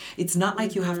lose. It's not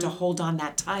like you have to hold on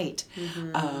that tight.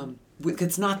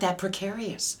 It's not that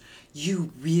precarious.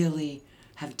 You really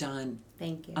have done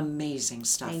amazing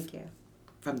stuff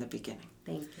from the beginning.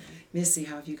 Thank you. Missy,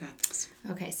 how have you got this?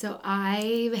 Okay, so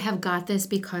I have got this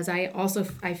because I also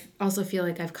feel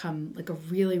like I've come like a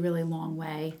really, really long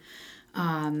way.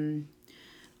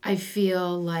 I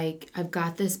feel like I've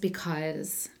got this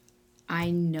because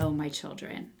I know my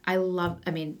children.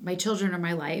 My children are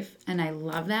my life, and I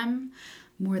love them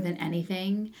more than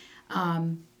anything.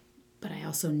 But I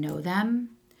also know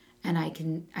them, and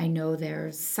I know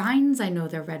their signs, I know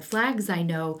their red flags, I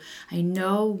know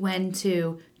when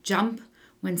to jump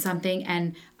when something,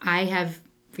 and I have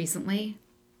recently,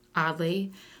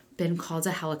 oddly, been called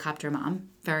a helicopter mom,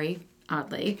 very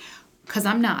oddly, because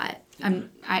I'm not.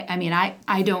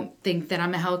 I don't think that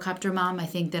I'm a helicopter mom. I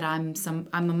think that I'm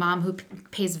a mom who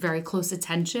pays very close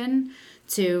attention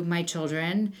to my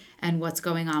children and what's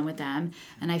going on with them.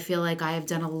 And I feel like I have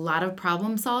done a lot of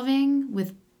problem solving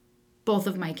with both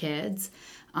of my kids.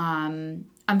 I'm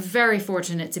very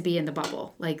fortunate to be in the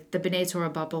bubble. Like the B'nai Torah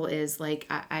bubble is like,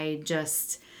 I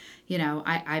just,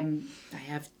 I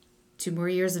have 2 more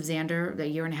years of Xander, a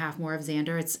year and a half more of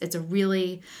Xander. It's a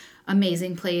really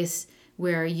amazing place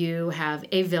where you have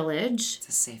a village. It's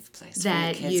a safe place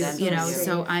that for your kids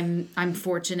so I'm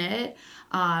fortunate.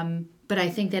 But I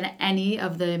think that any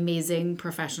of the amazing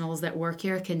professionals that work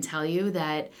here can tell you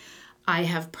that I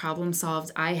have problem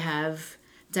solved. I have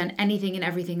done anything and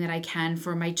everything that I can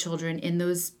for my children in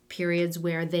those periods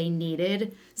where they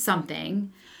needed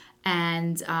something.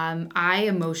 And I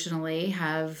emotionally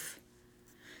have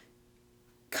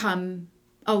come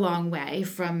a long way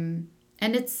from,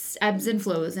 and it's ebbs and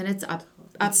flows, and it's up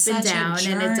and down,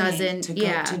 and it doesn't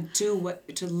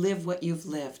to live what you've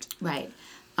lived. Right.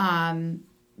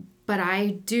 But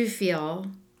I do feel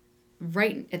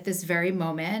right at this very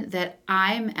moment that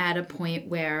I'm at a point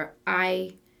where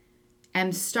I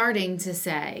am starting to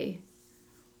say,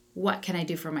 what can I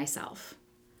do for myself?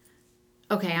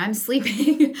 Okay, I'm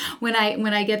sleeping when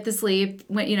I get the sleep,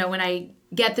 when I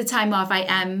get the time off, I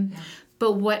am,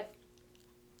 but what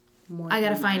I got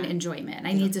to find enjoyment.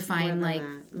 I need to find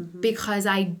because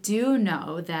I do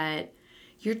know that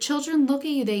your children look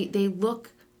at you, they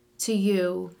look to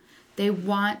you. They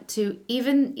want to,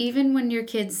 even when your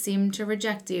kids seem to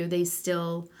reject you, they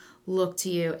still look to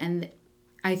you. And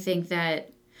I think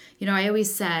that, I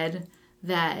always said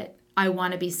that I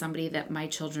want to be somebody that my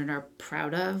children are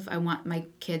proud of. I want my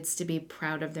kids to be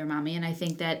proud of their mommy. And I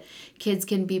think that kids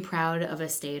can be proud of a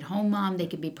stay-at-home mom. They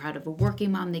can be proud of a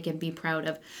working mom. They can be proud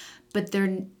of, but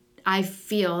I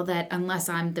feel that unless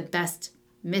I'm the best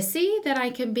Missy that I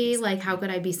can be, like, how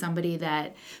could I be somebody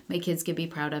that my kids could be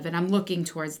proud of? And I'm looking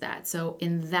towards that. So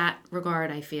in that regard,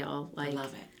 I feel like... I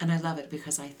love it. And I love it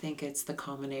because I think it's the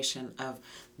culmination of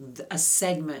a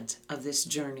segment of this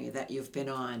journey that you've been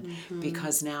on,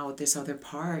 because now this other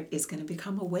part is going to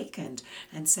become awakened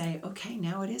and say, okay,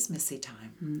 now it is Missy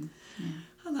time. Yeah.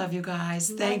 I love you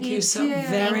guys. Thank you so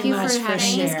very much for having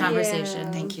sharing this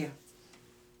conversation. Thank you.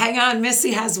 Hang on,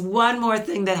 Missy has one more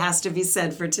thing that has to be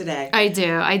said for today. I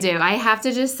do. I have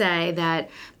to just say that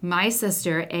my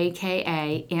sister,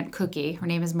 a.k.a. Aunt Cookie, her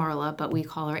name is Marla, but we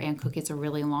call her Aunt Cookie. It's a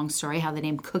really long story how the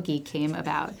name Cookie came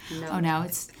about.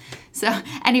 So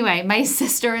anyway, my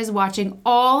sister is watching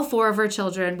all 4 of her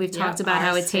children. We've talked about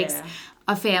how it takes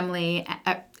a family,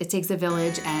 it takes a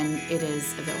village, and it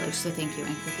is a village. So thank you,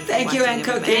 Aunt Cookie. Thank you, Aunt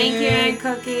Cookie. Thank you, Aunt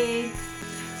Cookie.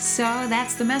 So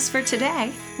that's the mess for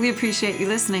today. We appreciate you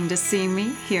listening to See Me,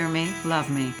 Hear Me, Love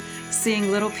Me. Seeing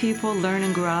little people learn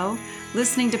and grow,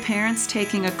 listening to parents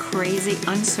taking a crazy,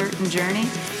 uncertain journey,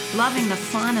 loving the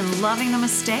fun and loving the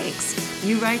mistakes.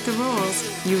 You write the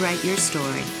rules. You write your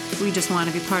story. We just want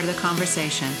to be part of the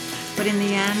conversation. But in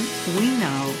the end, we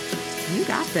know you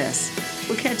got this.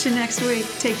 We'll catch you next week.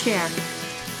 Take care.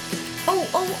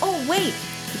 Oh, wait.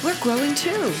 We're growing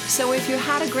too. So if you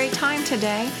had a great time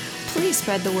today, please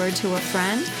spread the word to a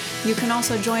friend. You can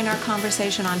also join our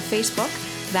conversation on Facebook.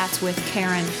 That's with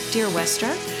Karen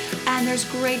Deerwester. And there's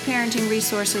great parenting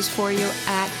resources for you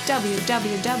at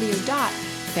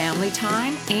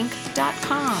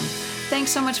www.familytimeinc.com.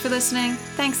 Thanks so much for listening.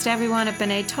 Thanks to everyone at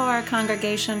B'nai Torah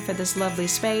congregation for this lovely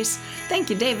space. Thank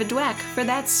you, David Dweck, for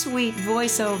that sweet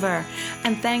voiceover.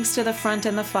 And thanks to The Front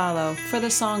and the Follow for the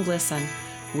song Listen.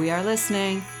 We are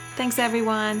listening. Thanks,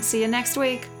 everyone. See you next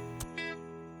week.